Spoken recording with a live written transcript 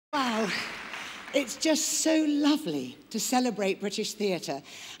Well, it's just so lovely to celebrate British theatre.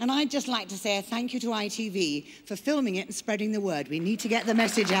 And I'd just like to say a thank you to ITV for filming it and spreading the word. We need to get the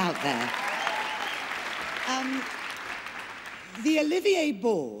message out there. The Olivier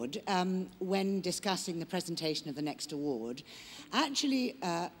board, when discussing the presentation of the next award, actually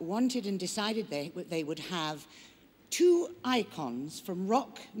wanted and decided they would have 2 icons from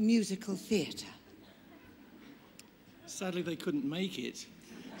rock musical theatre. Sadly, they couldn't make it.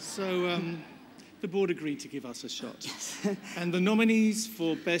 So the board agreed to give us a shot. Yes. And the nominees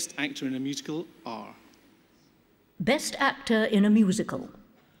for Best Actor in a Musical are... Best Actor in a Musical.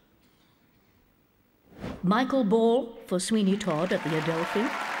 Michael Ball for Sweeney Todd at the Adelphi.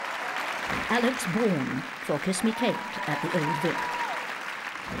 Alex Bourne for Kiss Me Kate at the Old Vic.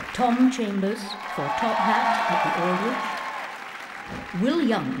 Tom Chambers for Top Hat at the Aldwych. Will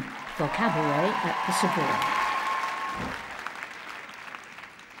Young for Cabaret at the Savoy.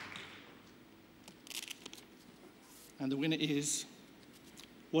 And the winner is,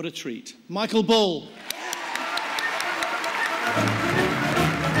 what a treat, Michael Ball.